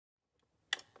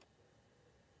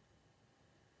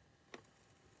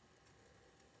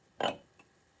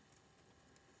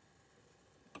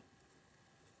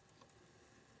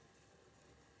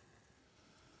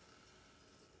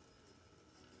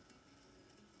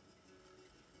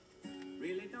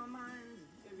mind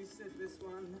if you sit this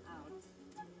one out.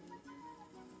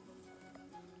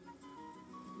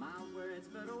 My words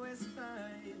but a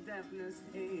whisper, your deafness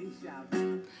a shout.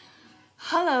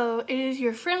 Hello, it is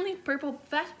your friendly purple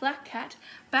fat black cat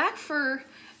back for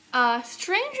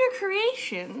stranger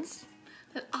creations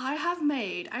that I have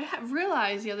made. I have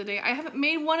realized the other day I haven't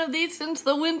made one of these since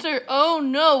the winter. Oh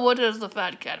no, what has the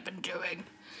fat cat been doing?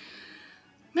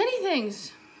 Many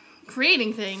things.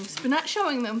 Creating things, but not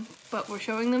showing them, but we're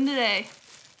showing them today.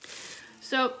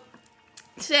 So,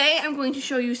 today I'm going to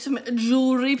show you some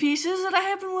jewelry pieces that I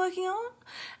have been working on,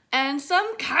 and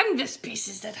some canvas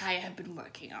pieces that I have been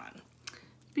working on.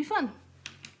 It'll be fun.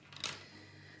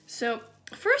 So,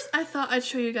 first I thought I'd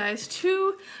show you guys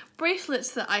two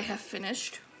bracelets that I have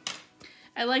finished.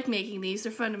 I like making these,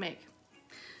 they're fun to make.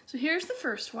 So here's the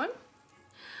first one.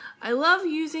 I love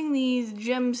using these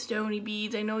gemstone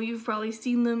beads. I know you've probably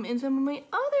seen them in some of my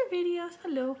other videos.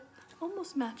 Hello.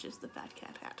 Almost matches the fat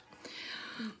cat hat.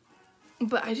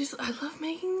 But I love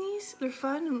making these. They're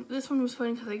fun. And this one was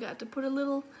fun because I got to put a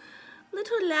little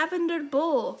lavender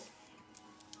bowl.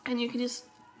 And you can just,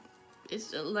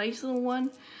 it's a nice little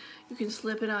one. You can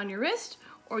slip it on your wrist,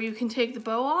 or you can take the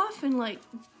bow off and like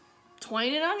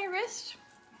twine it on your wrist.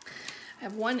 I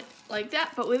have one like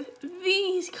that, but with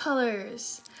these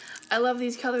colors. I love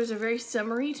these colors, they're very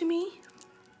summery to me.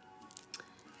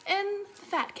 And the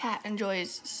fat cat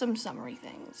enjoys some summery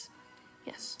things.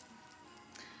 Yes.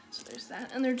 So there's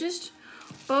that. And they're just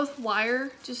both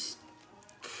wire, just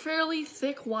fairly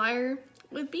thick wire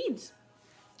with beads.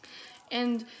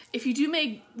 And if you do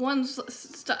make one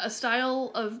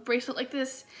style of bracelet like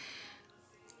this,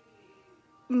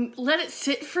 let it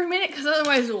sit for a minute, because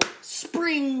otherwise it will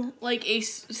spring like a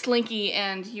slinky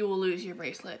and you will lose your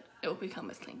bracelet. It will become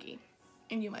a slinky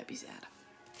and you might be sad.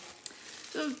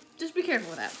 So just be careful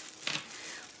with that.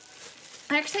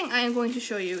 Next thing I am going to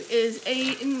show you is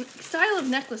a style of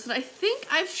necklace that I think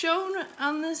I've shown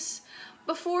on this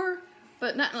before,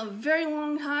 but not in a very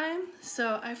long time,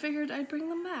 so I figured I'd bring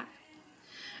them back.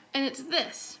 And it's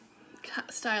this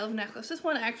style of necklace. This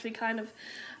one actually kind of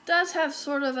does have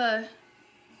sort of a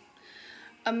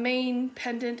main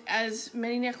pendant, as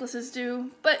many necklaces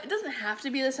do, but it doesn't have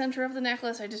to be the center of the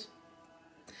necklace.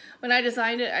 When I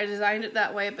designed it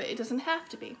that way, but it doesn't have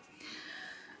to be.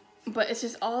 But it's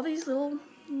just all these little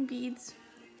beads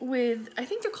with, I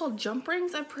think they're called jump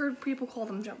rings. I've heard people call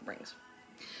them jump rings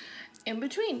in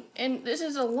between. And this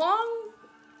is a long,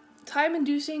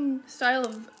 time-inducing style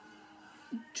of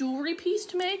jewelry piece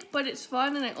to make, but it's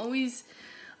fun and I always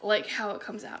like how it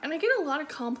comes out. And I get a lot of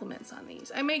compliments on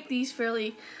these. I make these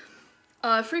fairly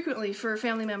frequently for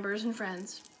family members and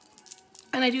friends.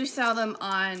 And I do sell them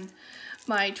on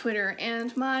my Twitter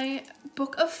and my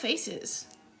Book of Faces.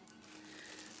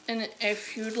 And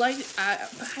if you'd like, I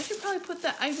should probably put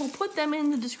that, I will put them in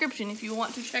the description if you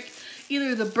want to check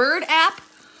either the Bird app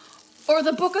or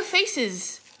the Book of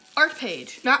Faces art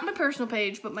page. Not my personal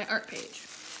page, but my art page.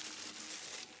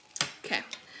 Okay.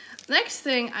 Next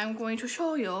thing I'm going to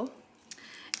show you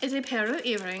is a pair of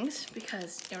earrings,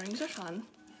 because earrings are fun.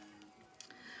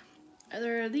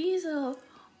 There are these little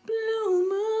blue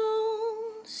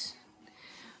moons,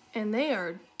 and they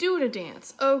are doing a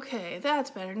dance. Okay, that's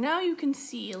better. Now you can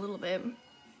see a little bit.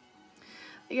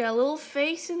 They got a little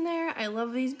face in there. I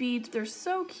love these beads. They're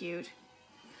so cute.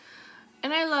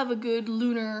 And I love a good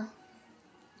lunar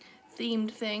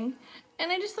themed thing.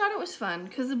 And I just thought it was fun,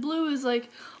 because the blue is like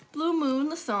Blue Moon,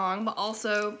 the song, but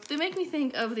also they make me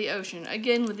think of the ocean.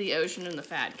 Again, with the ocean and the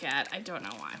fat cat. I don't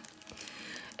know why.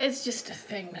 It's just a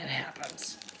thing that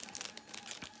happens.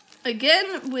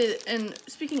 Again, and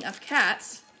speaking of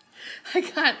cats, I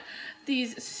got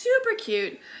these super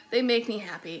cute, they make me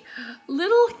happy,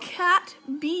 little cat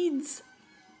beads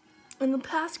in the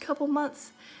past couple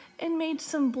months, and made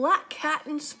some black cat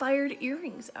inspired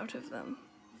earrings out of them.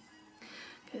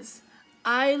 Because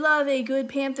I love a good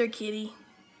panther kitty.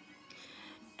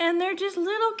 And they're just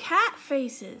little cat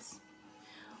faces.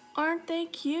 Aren't they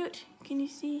cute? Can you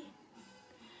see?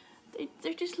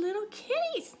 They're just little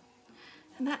kitties.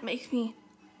 And that makes me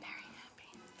very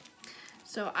happy.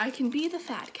 So I can be the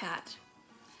fat cat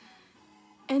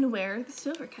and wear the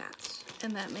silver cats.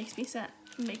 And that makes me sad,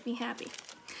 make me happy.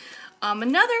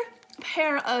 Another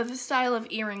pair of style of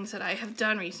earrings that I have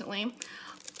done recently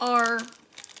are,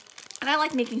 and I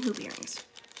like making hoop earrings.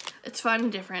 It's fun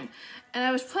and different. And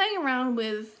I was playing around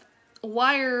with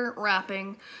wire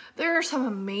wrapping. There are some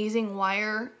amazing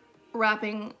wire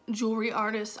wrapping jewelry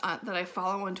artists that I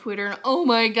follow on Twitter, and oh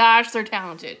my gosh, they're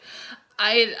talented.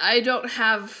 I don't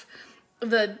have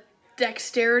the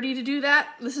dexterity to do that.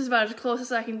 This is about as close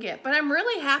as I can get, but I'm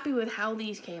really happy with how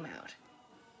these came out.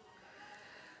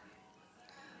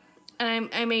 And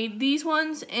I made these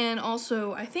ones, and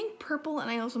also I think purple, and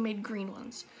I also made green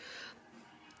ones.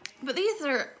 But these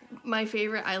are my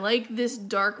favorite. I like this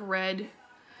dark red.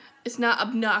 It's not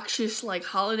obnoxious like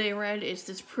holiday red. It's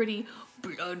this pretty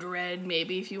blood red,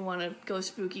 maybe, if you want to go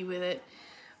spooky with it.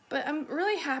 But I'm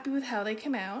really happy with how they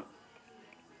come out.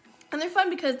 And they're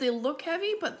fun because they look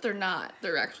heavy, but they're not.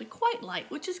 They're actually quite light,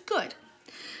 which is good.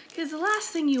 Because the last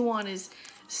thing you want is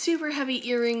super heavy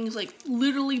earrings, like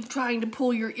literally trying to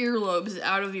pull your earlobes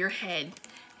out of your head.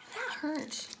 That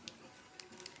hurts.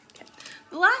 Okay.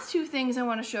 The last two things I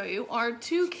want to show you are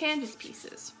two canvas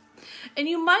pieces. And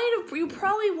you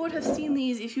probably would have seen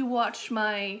these if you watched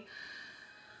my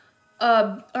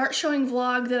art showing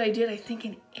vlog that I did, I think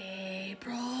in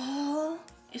April,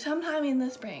 sometime in the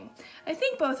spring. I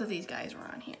think both of these guys were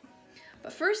on here.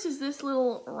 But first is this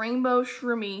little rainbow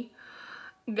shroomy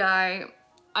guy.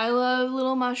 I love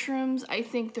little mushrooms. I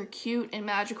think they're cute and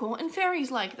magical, and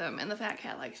fairies like them, and the fat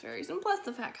cat likes fairies, and plus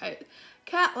the fat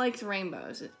cat likes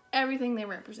rainbows, and everything they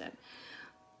represent.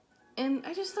 And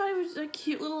I just thought it was a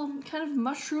cute little kind of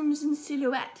mushrooms in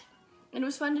silhouette, and it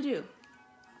was fun to do,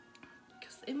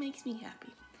 because it makes me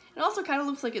happy. It also kind of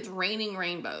looks like it's raining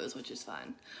rainbows, which is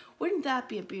fun. Wouldn't that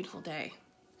be a beautiful day?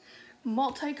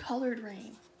 Multicolored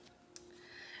rain.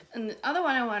 And the other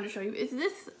one I wanted to show you is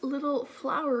this little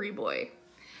flowery boy.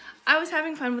 I was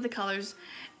having fun with the colors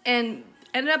and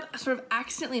ended up sort of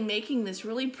accidentally making this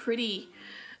really pretty,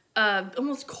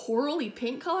 almost corally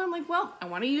pink color. I'm like, well, I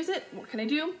want to use it. What can I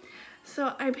do?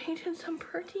 So I painted some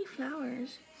pretty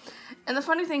flowers. And the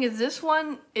funny thing is this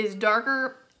one is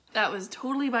darker. That was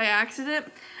totally by accident.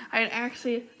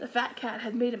 The fat cat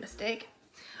had made a mistake.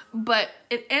 But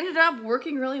it ended up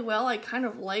working really well. I kind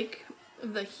of like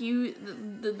the hue,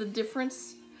 the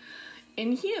difference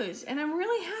in hues, and I'm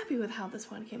really happy with how this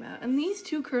one came out. And these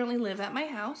two currently live at my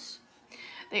house.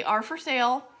 They are for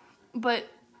sale, but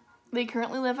they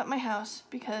currently live at my house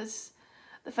because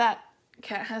the fat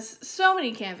cat has so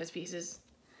many canvas pieces.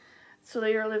 So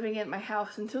they are living at my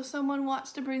house until someone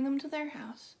wants to bring them to their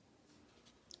house.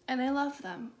 And I love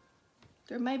them.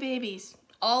 They're my babies.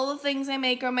 All the things I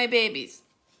make are my babies.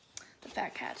 The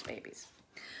fat cat's babies.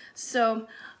 So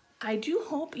I do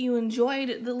hope you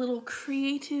enjoyed the little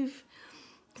creative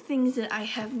things that I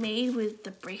have made with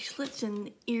the bracelets and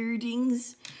the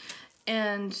earrings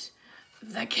and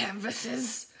the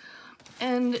canvases.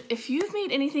 And if you've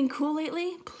made anything cool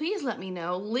lately, please let me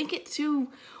know. Link it to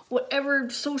whatever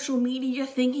social media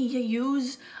thingy you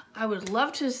use. I would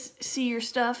love to see your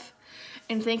stuff.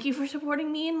 And thank you for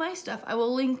supporting me and my stuff. I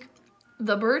will link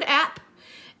the bird app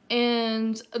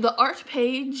and the art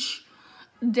page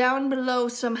down below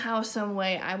somehow, some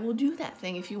way. I will do that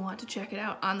thing if you want to check it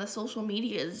out on the social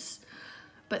medias.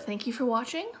 But thank you for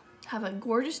watching. Have a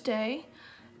gorgeous day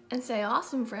and stay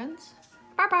awesome, friends.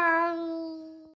 Bye-bye.